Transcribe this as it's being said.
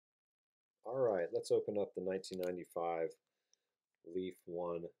right, let's open up the 1995 Leaf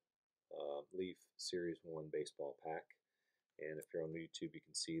Leaf Series 1 baseball pack. And if you're on YouTube, you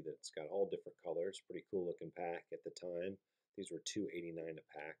can see that it's got all different colors. Pretty cool looking pack at the time. These were $2.89 a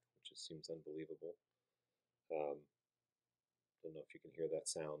pack, which just seems unbelievable. Don't know if you can hear that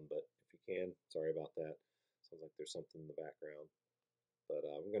sound, but if you can, sorry about that. Sounds like there's something in the background. But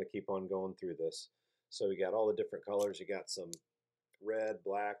we're going to keep on going through this. So we got all the different colors. You got some red,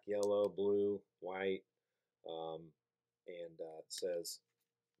 black, yellow, blue, white, and it says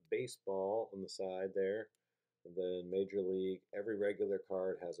baseball on the side there. And then Major League, every regular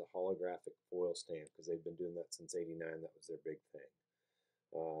card has a holographic foil stamp because they've been doing that since '89. That was their big thing.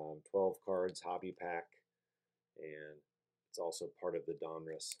 12 cards, hobby pack, and it's also part of the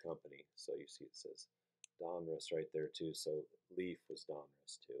Donruss company. So you see it says Donruss right there too. So Leaf was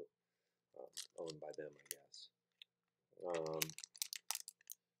Donruss too, owned by them, I guess. I'll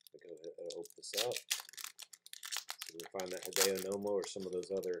go ahead and open this up. So we can find that Hideo Nomo or some of those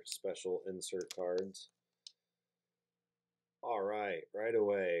other special insert cards. All right, right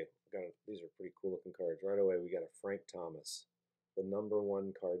away, these are pretty cool looking cards. Right away, we got a Frank Thomas, the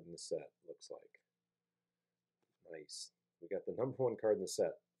 #1 card in the set, looks like. Nice. We got the #1 card in the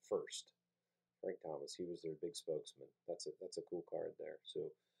set first. Frank Thomas, he was their big spokesman. That's a cool card there.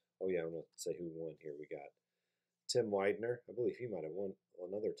 So, oh yeah, I'm going to say who won here. We got Tim Widener. I believe he might have won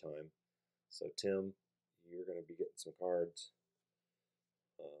another time. So Tim, you're going to be getting some cards.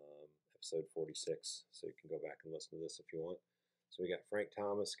 Episode 46, so you can go back and listen to this if you want. So we got Frank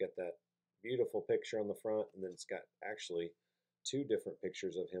Thomas, got that beautiful picture on the front, and then it's got actually 2 different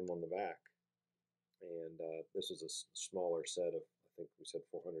pictures of him on the back. And this is a smaller set of, I think we said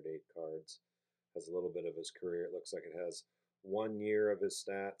 408 cards. Has a little bit of his career. It looks like it has 1 year of his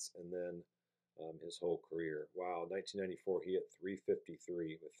stats and then his whole career. Wow, 1994 he hit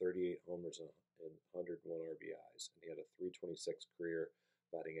 .353 with 38 homers and 101 RBIs, and he had a .326 career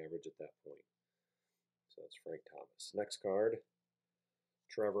batting average at that point. So that's Frank Thomas. Next card,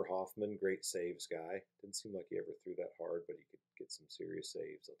 Trevor Hoffman, great saves guy. Didn't seem like he ever threw that hard, but he could get some serious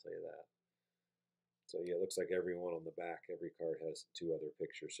saves, I'll tell you that. So yeah, it looks like everyone on the back, every card has 2 other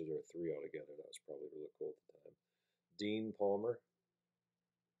pictures, so there are 3 altogether. That was probably really cool at the time. Dean Palmer,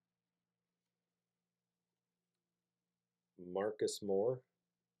 Marcus Moore,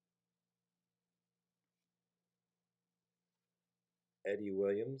 Eddie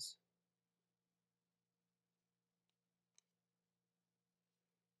Williams,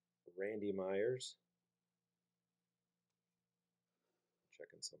 Randy Myers.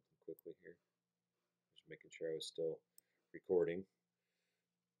 Checking something quickly here. Just making sure I was still recording.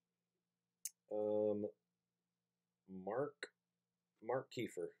 Mark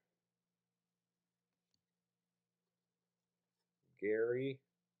Kiefer. Gary.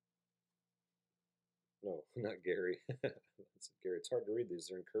 No, not Gary. That's Gary. It's hard to read these.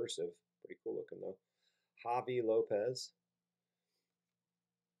 They're in cursive. Pretty cool looking though. Javi Lopez.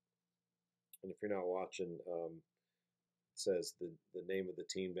 And if you're not watching, it says the name of the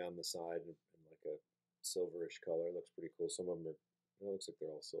team down the side in like a silverish color. It looks pretty cool. Some of them are, it looks like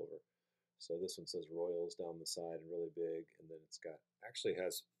they're all silver. So this one says Royals down the side and really big. And then it's got, actually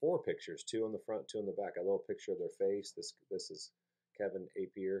has 4 pictures, 2 on the front, 2 on the back. A little picture of their face. This is Kevin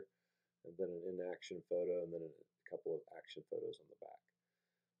Apier. And then an in-action photo, and then a couple of action photos on the back.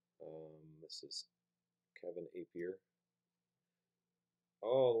 This is Kevin Apier.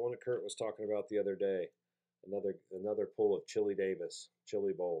 Oh, the one that Kurt was talking about the other day. Another pull of Chili Davis.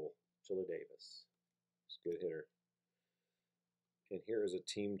 Chili Bowl. Chili Davis. It's a good hitter. And here is a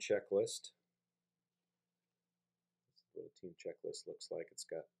team checklist. This is what a team checklist looks like. It's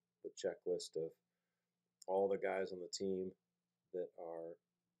got the checklist of all the guys on the team that are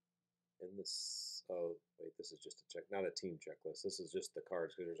in this. Oh, wait, this is just a check, not a team checklist. This is just the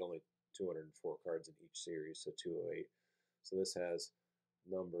cards because there's only 204 cards in each series, so 208. So this has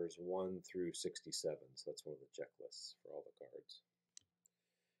numbers 1 through 67. So that's one of the checklists for all the cards.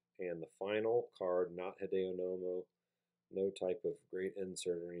 And the final card, not Hideo Nomo, no type of great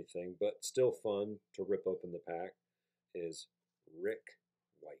insert or anything, but still fun to rip open the pack, is Rick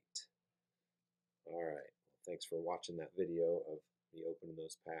White. All right, well, thanks for watching that video of me opening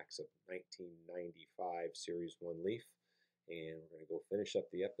those packs of 1995 Series 1 Leaf. And we're going to go finish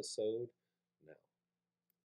up the episode